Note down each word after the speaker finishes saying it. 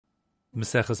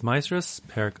Maseches Maasrot,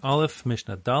 Perek Aleph,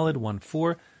 Mishnah Daled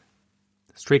 1-4.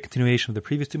 Straight continuation of the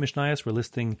previous two Mishnayos. We're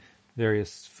listing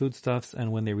various foodstuffs and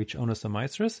when they reach Onos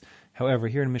Maasrot. However,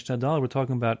 here in Mishnah Daled, we're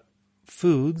talking about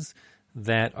foods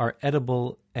that are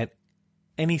edible at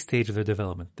any stage of their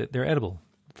development. They're edible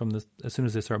as soon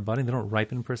as they start budding. They don't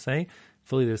ripen per se.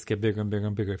 Fully, they just get bigger and bigger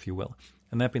and bigger, if you will.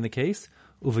 And that being the case,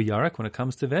 Uvayarak, when it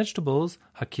comes to vegetables,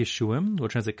 Hakishuim, we'll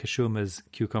translate kishuim as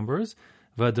cucumbers,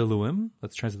 Vadaluim,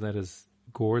 let's translate that as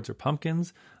gourds or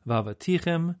pumpkins,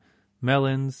 Vavatichim,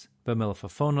 melons,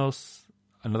 Bamelafafonos,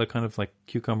 another kind of like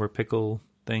cucumber pickle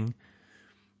thing.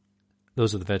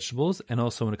 Those are the vegetables. And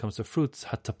also when it comes to fruits,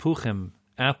 Hatapuchim,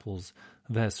 apples,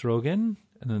 Vesrogin,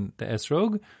 and then the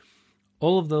esrog.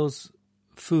 All of those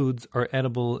foods are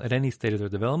edible at any stage of their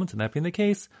development, and that being the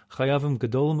case, Chayavim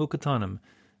Gedolim Ukatanim.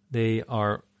 They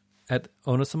are at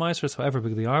Onos Maasrot, however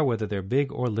big they are, whether they're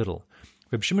big or little.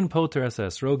 Reb Shimon Poter as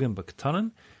esrogim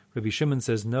b'katanan. Rabbi Shimon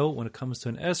says no, when it comes to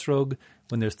an esrog,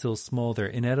 when they're still small, they're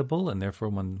inedible, and therefore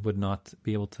one would not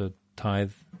be able to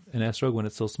tithe an esrog when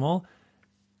it's still small.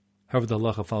 However, the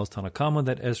halacha follows Tanakama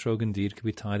that esrog indeed could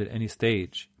be tithed at any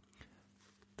stage.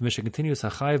 The Mishnah continues,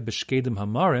 Hachayev b'shkedim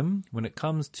hamarim, when it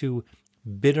comes to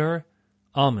bitter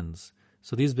almonds.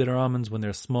 So these bitter almonds, when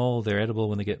they're small, they're edible.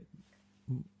 When they get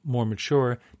more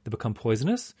mature, they become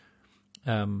poisonous.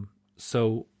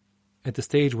 So at the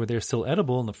stage where they're still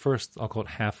edible, in the first, I'll call it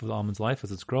half of the almond's life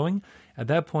as it's growing, at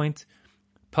that point,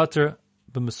 pater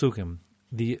b'mesukim,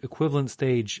 the equivalent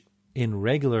stage in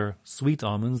regular sweet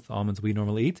almonds, the almonds we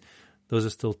normally eat, those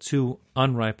are still too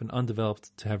unripe and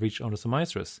undeveloped to have reached Onos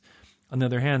Maasrot. On the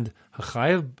other hand,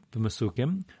 hachayev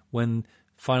b'mesukim, when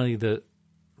finally the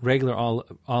regular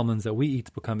almonds that we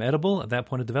eat become edible, at that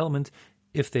point of development,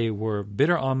 if they were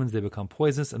bitter almonds, they become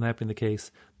poisonous, and that being the case,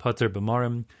 pater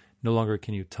b'marim, no longer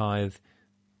can you tithe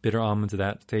bitter almonds at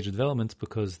that stage of development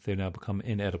because they now become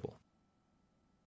inedible.